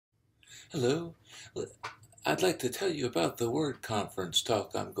Hello. I'd like to tell you about the word conference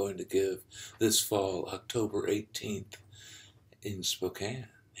talk I'm going to give this fall, October 18th, in Spokane.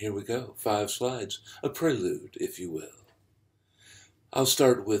 Here we go. 5 slides, a prelude, if you will. I'll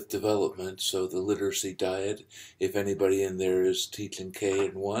start with development, so the literacy diet. If anybody in there is teaching K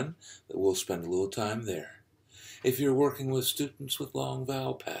and 1, we'll spend a little time there. If you're working with students with long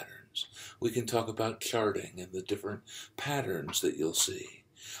vowel patterns, we can talk about charting and the different patterns that you'll see.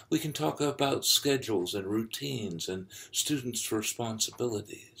 We can talk about schedules and routines and students'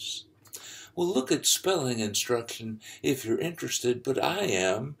 responsibilities. We'll look at spelling instruction if you're interested, but I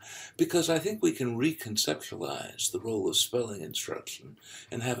am, because I think we can reconceptualize the role of spelling instruction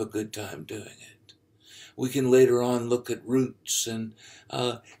and have a good time doing it. We can later on look at roots, and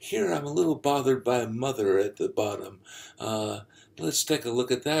here I'm a little bothered by mother at the bottom. Let's take a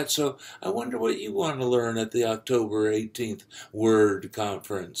look at that. So I wonder what you want to learn at the October 18th Word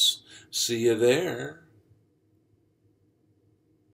Conference. See you there.